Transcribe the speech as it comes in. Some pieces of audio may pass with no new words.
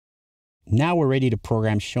Now we're ready to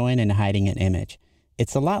program showing and hiding an image.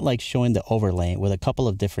 It's a lot like showing the overlay with a couple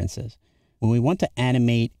of differences. When we want to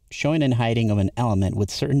animate showing and hiding of an element with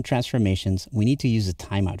certain transformations, we need to use the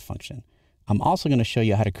timeout function. I'm also going to show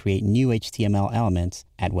you how to create new HTML elements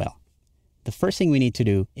at will. The first thing we need to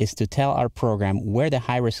do is to tell our program where the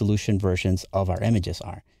high resolution versions of our images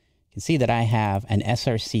are. You can see that I have an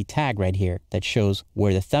src tag right here that shows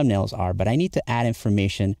where the thumbnails are, but I need to add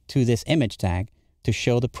information to this image tag to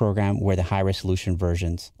show the program where the high resolution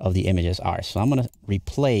versions of the images are. So I'm going to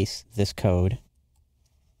replace this code.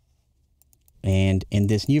 And in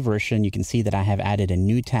this new version, you can see that I have added a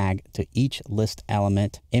new tag to each list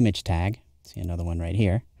element image tag. See another one right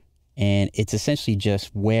here. And it's essentially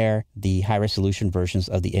just where the high resolution versions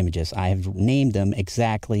of the images. I have named them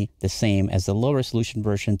exactly the same as the low resolution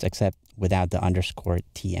versions, except without the underscore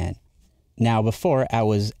TN. Now, before I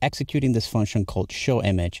was executing this function called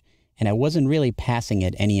showImage, and I wasn't really passing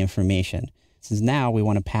it any information. Since now we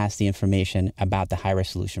want to pass the information about the high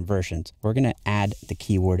resolution versions, we're going to add the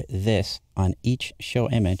keyword this on each show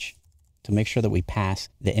image to make sure that we pass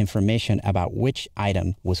the information about which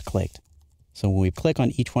item was clicked. So when we click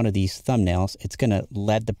on each one of these thumbnails, it's going to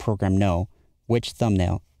let the program know which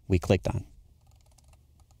thumbnail we clicked on.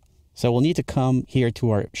 So we'll need to come here to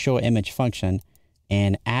our show image function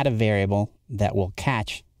and add a variable that will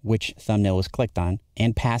catch which thumbnail was clicked on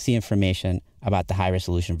and pass the information about the high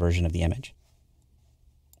resolution version of the image.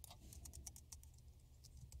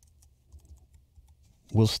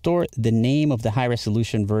 We'll store the name of the high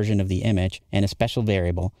resolution version of the image and a special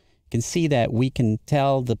variable. You can see that we can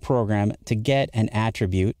tell the program to get an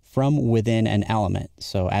attribute from within an element.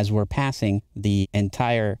 So as we're passing the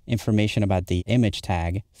entire information about the image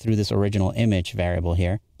tag through this original image variable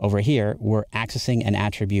here, over here, we're accessing an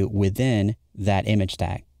attribute within that image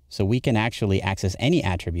tag. So we can actually access any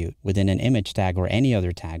attribute within an image tag or any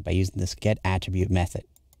other tag by using this getAttribute method.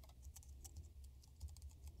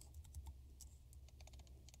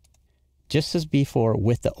 Just as before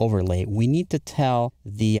with the overlay, we need to tell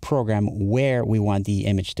the program where we want the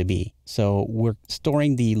image to be. So we're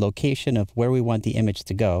storing the location of where we want the image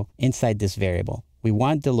to go inside this variable. We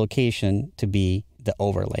want the location to be the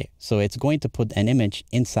overlay. So it's going to put an image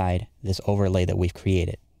inside this overlay that we've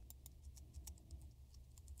created.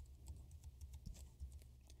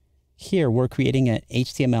 Here, we're creating an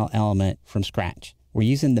HTML element from scratch. We're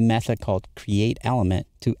using the method called createElement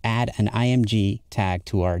to add an IMG tag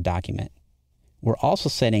to our document. We're also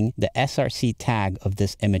setting the src tag of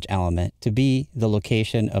this image element to be the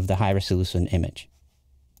location of the high resolution image.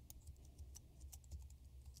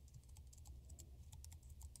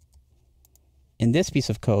 In this piece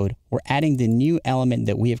of code, we're adding the new element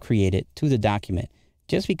that we have created to the document.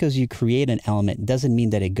 Just because you create an element doesn't mean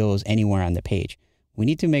that it goes anywhere on the page. We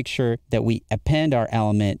need to make sure that we append our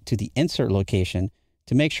element to the insert location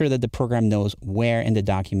to make sure that the program knows where in the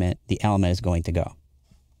document the element is going to go.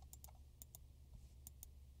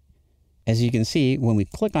 As you can see, when we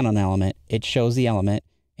click on an element, it shows the element,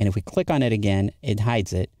 and if we click on it again, it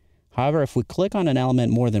hides it. However, if we click on an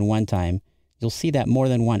element more than one time, you'll see that more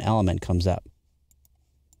than one element comes up.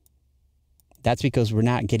 That's because we're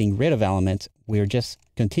not getting rid of elements, we're just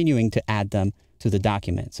continuing to add them to the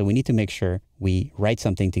document. So we need to make sure we write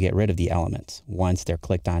something to get rid of the elements once they're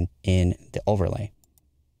clicked on in the overlay.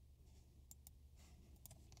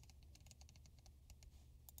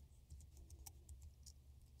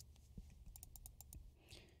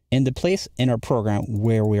 In the place in our program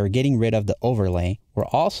where we are getting rid of the overlay, we're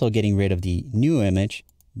also getting rid of the new image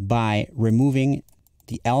by removing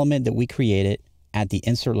the element that we created at the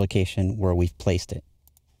insert location where we've placed it.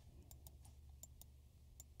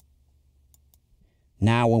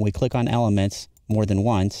 Now, when we click on elements more than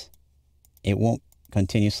once, it won't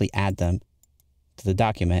continuously add them to the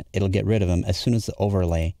document. It'll get rid of them as soon as the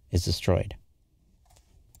overlay is destroyed.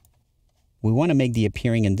 We want to make the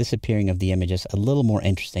appearing and disappearing of the images a little more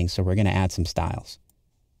interesting, so we're going to add some styles.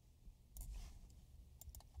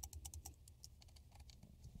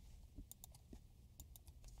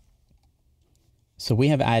 So we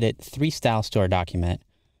have added 3 styles to our document.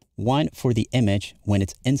 One for the image when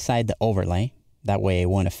it's inside the overlay. That way it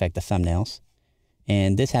won't affect the thumbnails.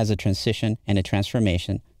 And this has a transition and a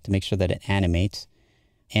transformation to make sure that it animates.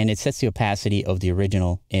 And it sets the opacity of the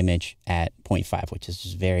original image at 0.5, which is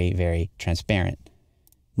just very, very transparent.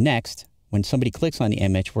 Next, when somebody clicks on the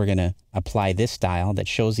image, we're going to apply this style that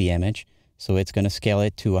shows the image. So it's going to scale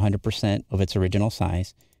it to 100% of its original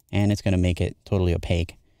size, and it's going to make it totally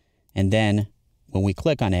opaque. And then when we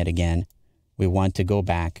click on it again, we want to go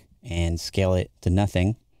back and scale it to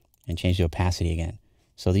nothing and change the opacity again.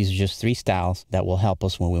 So these are just 3 styles that will help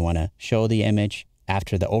us when we want to show the image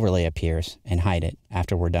after the overlay appears and hide it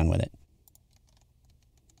after we're done with it.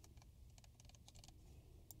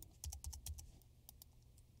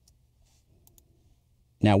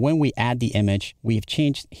 Now, when we add the image, we've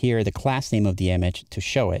changed here the class name of the image to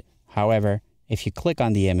show it. However, if you click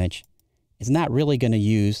on the image, it's not really going to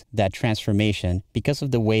use that transformation because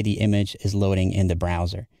of the way the image is loading in the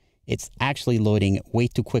browser. It's actually loading way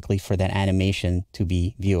too quickly for that animation to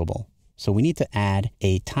be viewable. So we need to add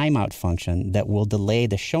a timeout function that will delay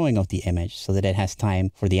the showing of the image so that it has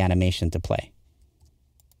time for the animation to play.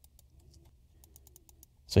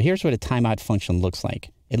 So here's what a timeout function looks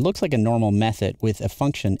like. It looks like a normal method with a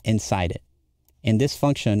function inside it. In this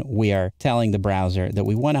function, we are telling the browser that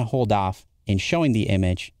we want to hold off in showing the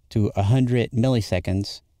image to 100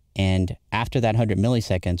 milliseconds. And after that 100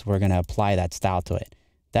 milliseconds, we're going to apply that style to it.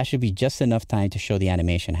 That should be just enough time to show the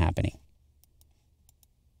animation happening.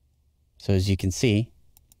 So as you can see,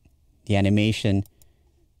 the animation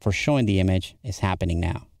for showing the image is happening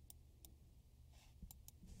now.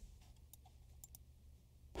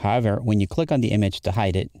 However, when you click on the image to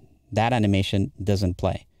hide it, that animation doesn't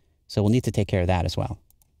play. So we'll need to take care of that as well.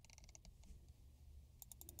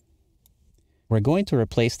 We're going to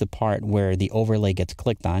replace the part where the overlay gets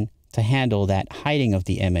clicked on to handle that hiding of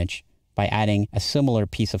the image by adding a similar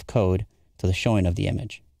piece of code to the showing of the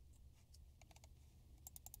image.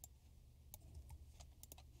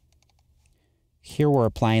 Here we're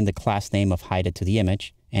applying the class name of hide it to the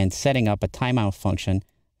image and setting up a timeout function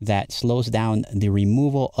that slows down the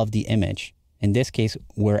removal of the image. In this case,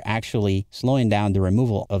 we're actually slowing down the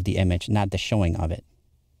removal of the image, not the showing of it.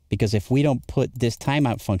 Because if we don't put this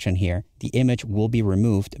timeout function here, the image will be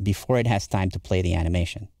removed before it has time to play the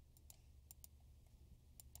animation.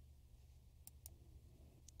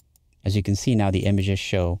 As you can see now, the images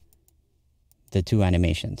show the two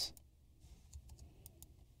animations.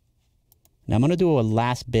 Now I'm going to do a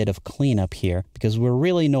last bit of cleanup here because we're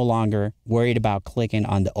really no longer worried about clicking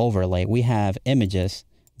on the overlay. We have images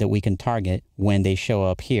that we can target when they show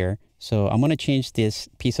up here. So I'm going to change this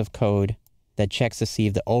piece of code that checks to see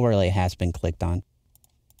if the overlay has been clicked on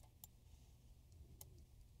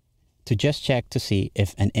to just check to see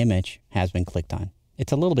if an image has been clicked on.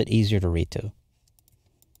 It's a little bit easier to read too.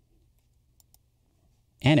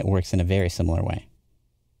 And it works in a very similar way.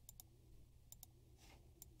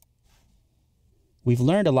 We've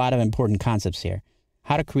learned a lot of important concepts here.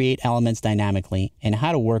 How to create elements dynamically and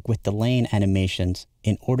how to work with delaying animations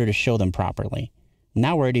in order to show them properly.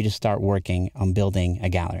 Now we're ready to start working on building a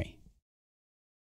gallery.